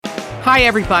Hi,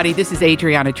 everybody. This is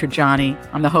Adriana Trajani.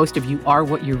 I'm the host of You Are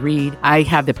What You Read. I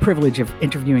have the privilege of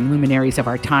interviewing luminaries of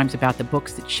our times about the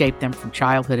books that shaped them from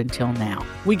childhood until now.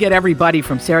 We get everybody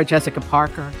from Sarah Jessica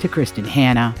Parker to Kristen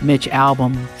Hanna, Mitch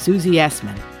Albom, Susie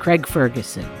Essman, Craig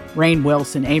Ferguson, Rainn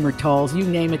Wilson, Amor Tolls, you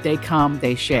name it, they come,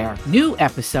 they share. New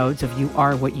episodes of You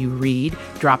Are What You Read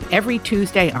drop every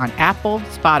Tuesday on Apple,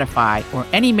 Spotify, or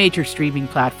any major streaming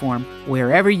platform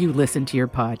wherever you listen to your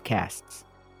podcasts.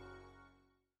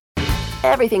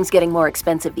 Everything's getting more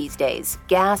expensive these days.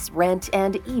 Gas, rent,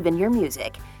 and even your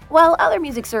music. While other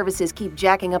music services keep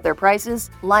jacking up their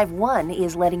prices, Live One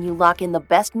is letting you lock in the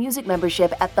best music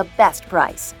membership at the best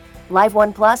price. Live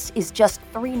One Plus is just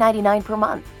 $3.99 per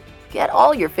month. Get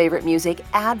all your favorite music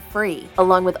ad-free,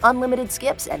 along with unlimited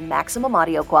skips and maximum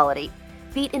audio quality.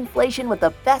 Beat inflation with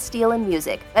the best deal in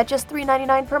music at just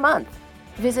 $3.99 per month.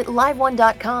 Visit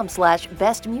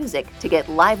liveone.com/bestmusic to get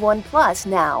Live One Plus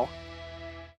now.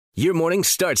 Your morning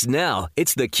starts now.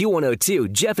 It's the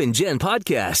Q102 Jeff and Jen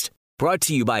podcast, brought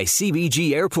to you by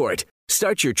CBG Airport.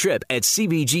 Start your trip at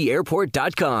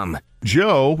CBGAirport.com.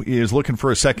 Joe is looking for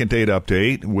a second date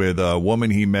update with a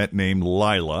woman he met named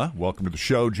Lila. Welcome to the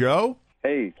show, Joe.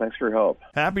 Hey, thanks for your help.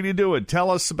 Happy to do it.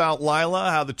 Tell us about Lila,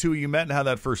 how the two of you met, and how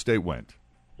that first date went.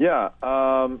 Yeah,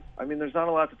 there's not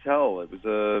a lot to tell. It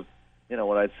was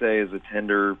what I'd say is a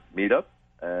Tinder meetup,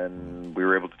 and we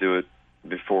were able to do it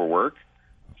before work.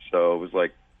 So it was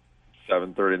like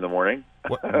 7:30 in the morning.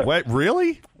 What?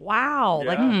 Really? Wow.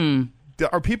 Yeah.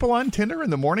 Are people on Tinder in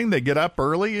the morning? They get up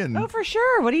early and... Oh, for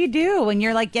sure. What do you do when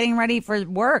you're, like, getting ready for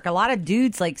work? A lot of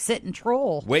dudes, like, sit and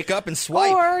troll. Wake up and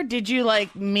swipe. Or did you,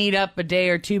 like, meet up a day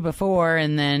or two before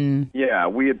and then... Yeah,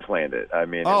 we had planned it. I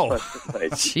mean, Oh. it was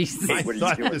like, Jesus. I what are you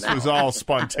thought doing this now? was all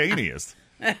spontaneous.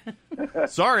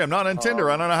 Sorry, I'm not on Tinder.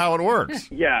 I don't know how it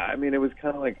works. Yeah, I mean, it was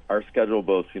kind of like our schedule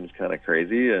both seems kind of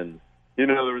crazy, and, there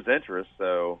was interest,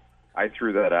 so I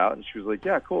threw that out, and she was like,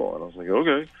 yeah, cool. And I was like,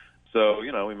 okay. So,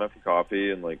 we met for coffee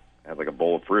and, like, had, like, a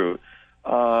bowl of fruit.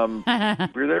 We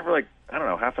were there for, like, I don't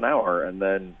know, half an hour, and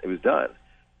then it was done.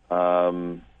 I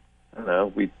don't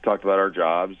know. We talked about our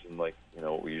jobs and, like,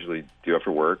 what we usually do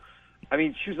after work. I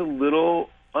mean, she was a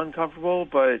little uncomfortable,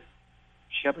 but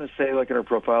she happened to say, like, in her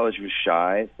profile that she was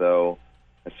shy, so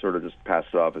I sort of just passed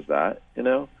it off as that,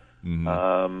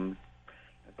 Mm-hmm.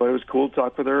 But it was cool to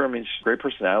talk with her. I mean, she's a great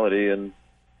personality, and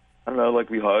I don't know, like,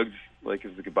 we hugged, like,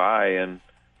 as a goodbye, and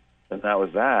that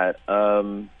was that.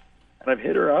 And I've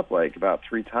hit her up, like, about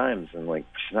 3 times, and, like,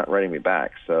 she's not writing me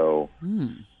back, so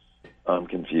I'm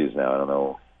confused now. I don't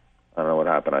know what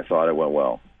happened. I thought it went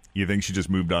well. You think she just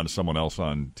moved on to someone else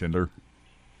on Tinder?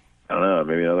 I don't know,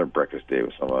 maybe another breakfast date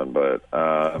with someone, but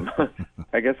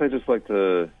I guess I just like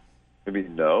to maybe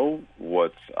know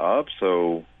what's up,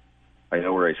 so I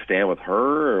know where I stand with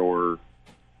her, or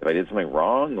if I did something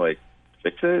wrong, like,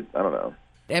 fix it. I don't know.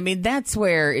 I mean, that's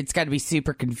where it's got to be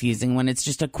super confusing when it's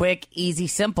just a quick, easy,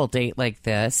 simple date like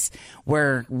this,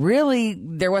 where really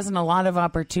there wasn't a lot of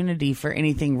opportunity for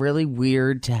anything really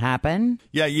weird to happen.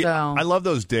 Yeah, So- I love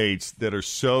those dates that are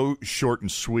so short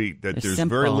and sweet that They're there's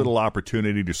simple. very little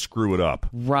opportunity to screw it up.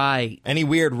 Right. Any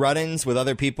weird run-ins with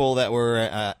other people that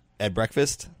were at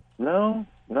breakfast? No.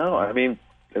 I mean,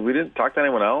 we didn't talk to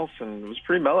anyone else, and it was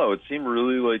pretty mellow. It seemed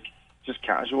really, like, just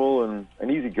casual and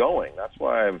easygoing. That's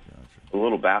why I'm a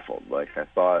little baffled. Like, I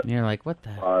thought You're like, what the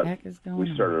heck is going we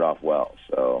on? started off well,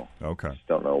 so Okay. I just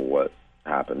don't know what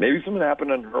happened. Maybe something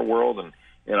happened in her world, and,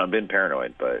 I'm being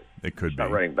paranoid, but It could she's be.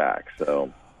 not writing back,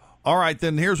 so... All right,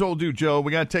 then here's what we'll do, Joe.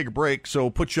 We got to take a break, so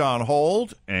put you on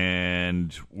hold,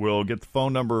 and we'll get the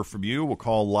phone number from you. We'll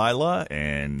call Lila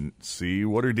and see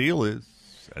what her deal is.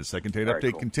 As Second Date All right,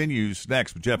 Update cool. continues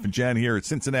next with Jeff and Jen here at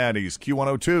Cincinnati's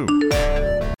Q102.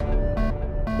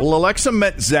 Well, Alexa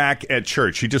met Zach at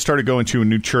church. He just started going to a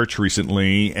new church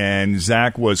recently, and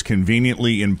Zach was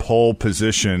conveniently in pole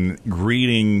position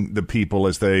greeting the people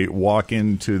as they walk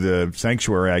into the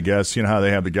sanctuary, I guess. You know how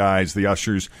they have the guys, the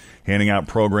ushers, handing out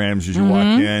programs as you walk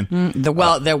in? Are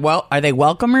they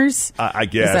welcomers? I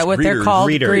guess. Is that what they're Greeters. called?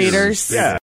 Greeters. Greeters?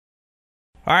 Yeah.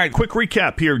 All right, quick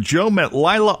recap here. Joe met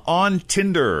Lila on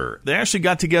Tinder. They actually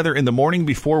got together in the morning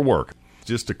before work.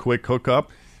 Just a quick hookup.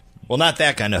 Well, not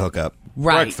that kind of hookup.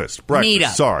 Right. Breakfast.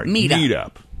 Meetup. Sorry.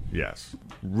 Meetup. Yes.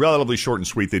 Relatively short and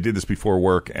sweet. They did this before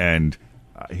work, and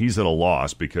he's at a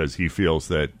loss because he feels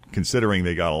that considering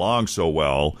they got along so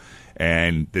well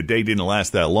and the date didn't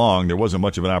last that long, there wasn't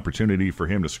much of an opportunity for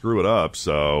him to screw it up.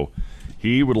 So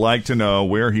he would like to know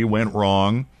where he went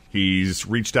wrong. He's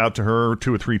reached out to her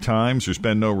 2 or 3 times. There's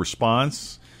been no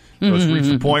response. So it's reached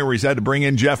the point where he's had to bring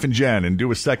in Jeff and Jen and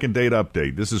do a second date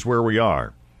update. This is where we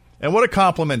are. And what a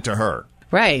compliment to her.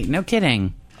 Right. No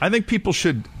kidding. I think people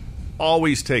should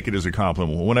always take it as a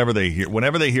compliment whenever they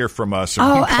hear from us or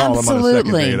we call them on a absolutely.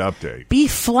 second date update. Be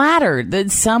flattered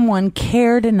that someone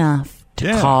cared enough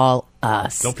to call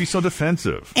us. Don't be so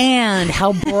defensive. And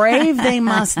how brave they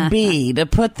must be to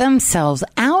put themselves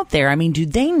out there. I mean, do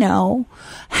they know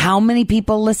how many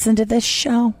people listen to this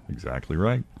show? Exactly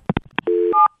right.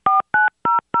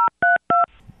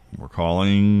 We're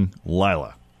calling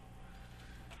Lila.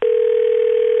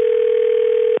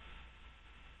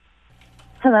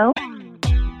 Hello?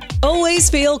 Always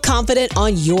feel confident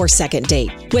on your second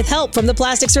date. With help from the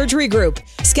Plastic Surgery Group.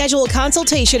 Schedule a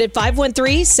consultation at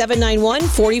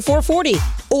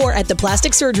 513-791-4440 or at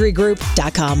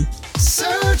theplasticsurgerygroup.com.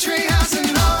 Surgery has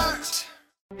an art.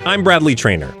 I'm Bradley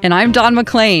Trainer. And I'm Don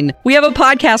McClain. We have a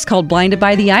podcast called Blinded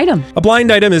by the Item. A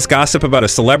blind item is gossip about a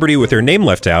celebrity with their name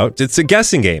left out. It's a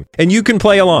guessing game, and you can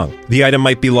play along. The item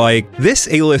might be like, this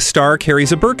A-list star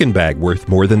carries a Birkin bag worth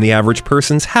more than the average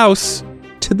person's house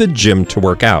to the gym to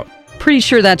work out. Pretty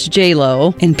sure that's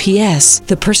J-Lo. And P.S.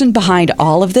 the person behind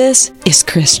all of this is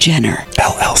Kris Jenner,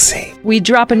 LLC. We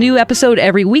drop a new episode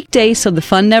every weekday so the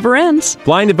fun never ends.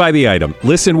 Blinded by the Item.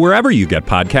 Listen wherever you get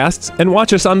podcasts and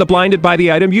watch us on the Blinded by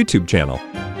the Item YouTube channel.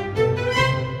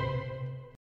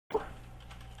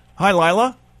 Hi,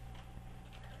 Lila.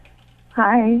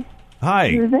 Hi. Hi.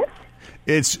 Who is this?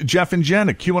 It's Jeff and Jen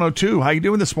at Q102. How you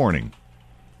doing this morning?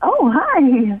 Oh,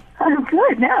 hi. I'm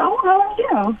good now. How are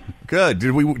you? Good.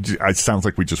 It sounds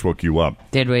like we just woke you up.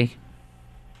 Did we?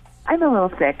 I'm a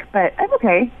little sick, but I'm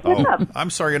okay. What's up? I'm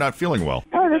sorry you're not feeling well.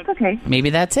 Oh, that's okay. Maybe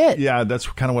that's it. Yeah, that's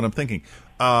kind of what I'm thinking.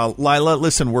 Lila,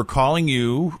 listen, we're calling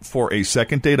you for a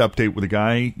second date update with a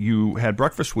guy you had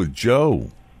breakfast with, Joe,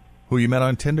 who you met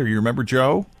on Tinder. You remember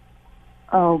Joe?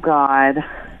 Oh, God.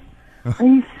 Are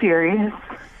you serious?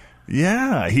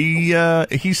 Yeah,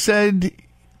 he said...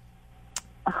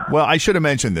 Well, I should have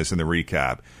mentioned this in the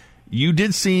recap. You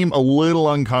did seem a little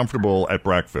uncomfortable at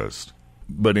breakfast,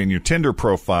 but in your Tinder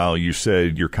profile, you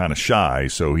said you're kind of shy,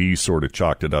 so he sort of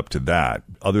chalked it up to that.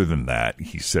 Other than that,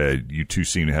 he said you two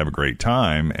seem to have a great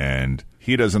time, and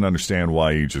he doesn't understand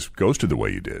why you just ghosted the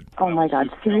way you did. Oh, my God.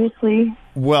 Seriously?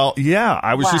 Well, yeah.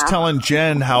 I was just telling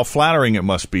Jen how flattering it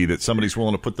must be that somebody's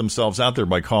willing to put themselves out there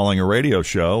by calling a radio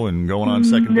show and going on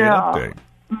second date update.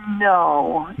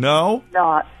 No. No?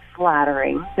 Not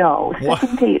flattering. No.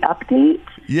 Second date update?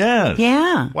 Yes.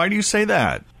 Yeah. Why do you say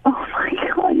that? Oh, my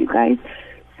God, you guys.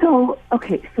 So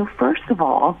first of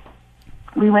all,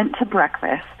 we went to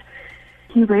breakfast.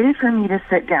 He waited for me to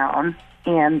sit down,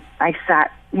 and I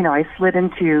sat, I slid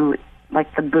into,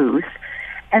 the booth,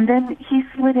 and then he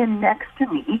slid in next to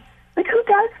me. Like, who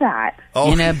does that?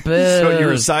 Oh, in a booth. So you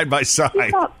were side by side.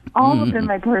 He's not all up in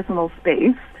my personal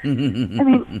space. I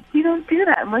mean, you don't do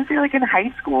that unless you're, in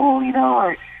high school,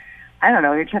 or, I don't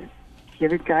know, you're trying to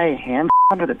give a guy a hand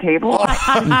under the table. It's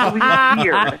really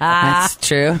weird. That's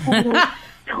true.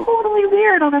 Totally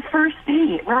weird on a first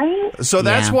date, right? So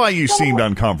that's why you seemed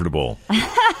uncomfortable.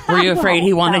 Were you afraid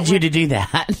he wanted you to do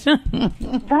that?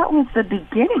 That was the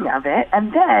beginning of it,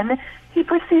 and then he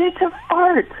proceeded to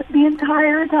fart the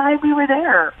entire time we were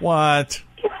there. What?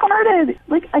 He farted,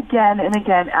 again and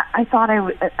again. I thought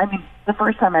the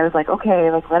first time I was like, okay,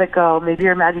 let it go. Maybe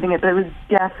you're imagining it, but it was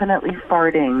definitely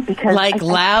farting. Because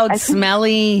loud,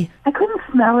 smelly. I couldn't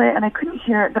smell it, and I couldn't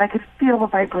hear it, but I could feel the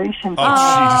vibration. Oh,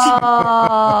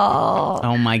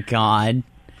 my God.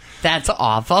 That's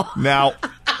awful. Now,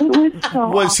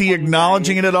 was he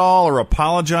acknowledging it at all or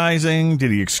apologizing? Did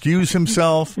he excuse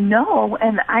himself? No,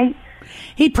 and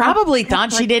He probably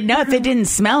thought she didn't know if it didn't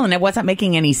smell and it wasn't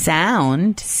making any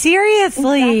sound.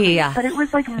 Seriously. Exactly. But it was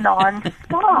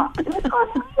nonstop. It was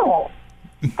unreal.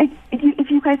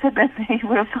 If you guys had been there, you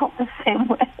would have felt the same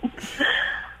way.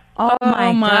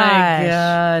 Oh my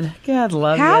God. God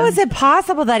love you. How is it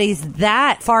possible that he's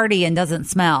that farty and doesn't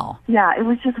smell? Yeah, it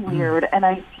was just weird. And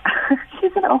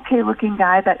he's an okay looking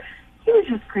guy, but he was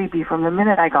just creepy from the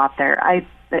minute I got there.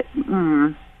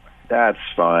 That's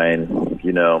fine.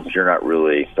 You're not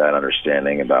really that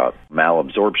understanding about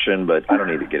malabsorption, but I don't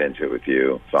need to get into it with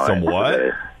you. Fine. Some what?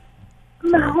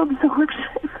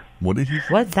 Malabsorption. What did he say?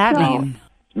 What's that mean?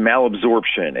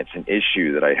 Malabsorption. It's an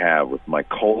issue that I have with my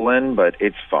colon, but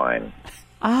it's fine.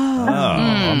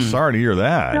 I'm sorry to hear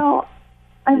that. No,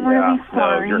 I'm really No,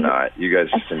 sorry. you're not. You guys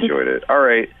just enjoyed it. All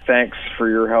right. Thanks for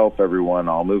your help, everyone.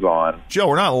 I'll move on. Joe,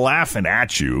 we're not laughing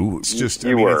at you. It's just,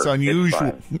 it's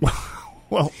unusual.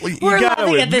 Well, we're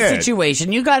laughing at this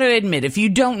situation. You got to admit, if you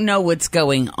don't know what's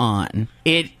going on,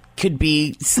 it could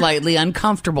be slightly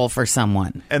uncomfortable for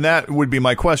someone. And that would be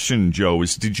my question, Joe,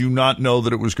 is did you not know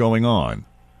that it was going on?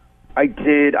 I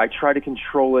did. I try to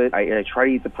control it. I try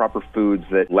to eat the proper foods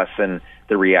that lessen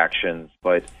the reactions,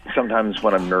 but sometimes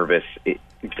when I'm nervous, it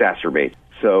exacerbates.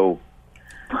 So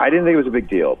I didn't think it was a big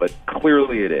deal, but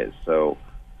clearly it is. So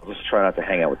I'll just try not to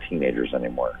hang out with teenagers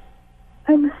anymore.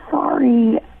 I'm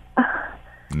sorry.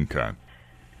 Okay.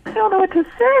 I don't know what to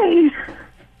say.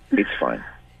 It's fine.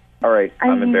 All right,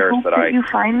 I'm embarrassed that I you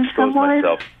find exposed someone.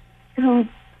 myself.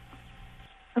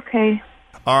 Okay.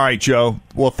 All right, Joe.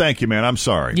 Well, thank you, man. I'm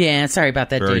sorry. Yeah, sorry about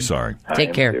that, Very dude. sorry.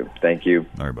 Take care. Too. Thank you.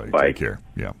 All right, buddy. Bye. Take care.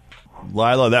 Yeah.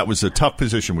 Lila, that was a tough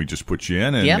position we just put you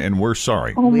in, and, Yep. and we're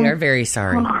sorry. Oh We my are very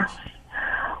sorry. gosh.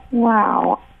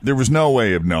 Wow. There was no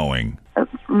way of knowing.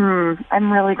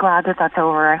 I'm really glad that that's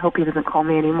over. I hope he doesn't call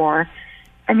me anymore.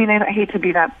 I mean, I hate to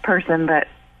be that person, but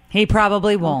He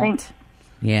probably won't.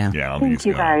 Yeah. Yeah, I don't think thank he's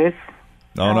you gonna. guys.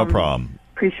 Oh, no problem.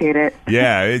 Appreciate it.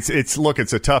 Yeah, it's look,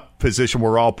 it's a tough position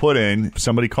we're all put in. If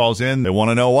somebody calls in, they want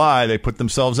to know why, they put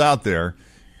themselves out there,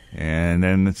 and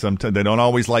then sometimes they don't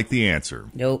always like the answer.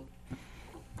 Nope.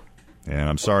 And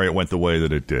I'm sorry it went the way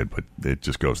that it did, but it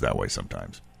just goes that way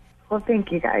sometimes. Well,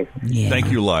 thank you guys. Yeah. Thank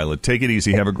you, Lila. Take it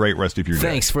easy. Have a great rest of your day.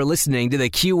 Thanks for listening to the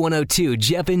Q102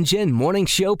 Jeff and Jen Morning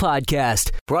Show podcast,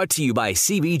 brought to you by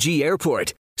CBG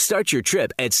Airport. Start your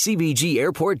trip at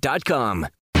CBGAirport.com.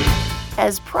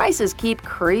 As prices keep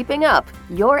creeping up,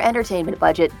 your entertainment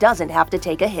budget doesn't have to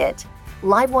take a hit.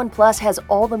 Live One Plus has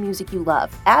all the music you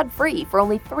love, ad-free for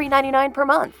only $3.99 per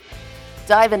month.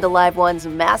 Dive into Live One's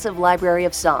massive library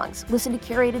of songs, listen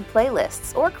to curated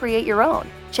playlists, or create your own.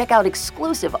 Check out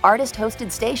exclusive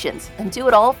artist-hosted stations, and do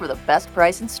it all for the best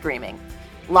price in streaming.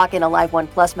 Lock in a Live One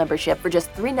Plus membership for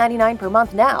just $3.99 per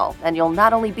month now, and you'll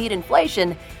not only beat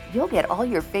inflation, you'll get all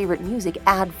your favorite music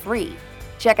ad-free.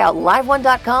 Check out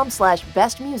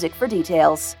liveone.com/bestmusic for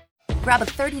details. Grab a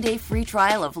 30-day free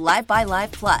trial of Live by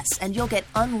Live Plus, and you'll get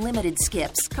unlimited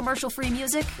skips, commercial-free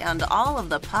music, and all of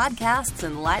the podcasts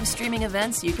and live streaming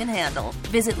events you can handle.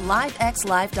 Visit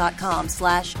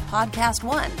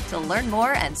livexlive.com/podcast1 to learn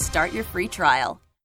more and start your free trial.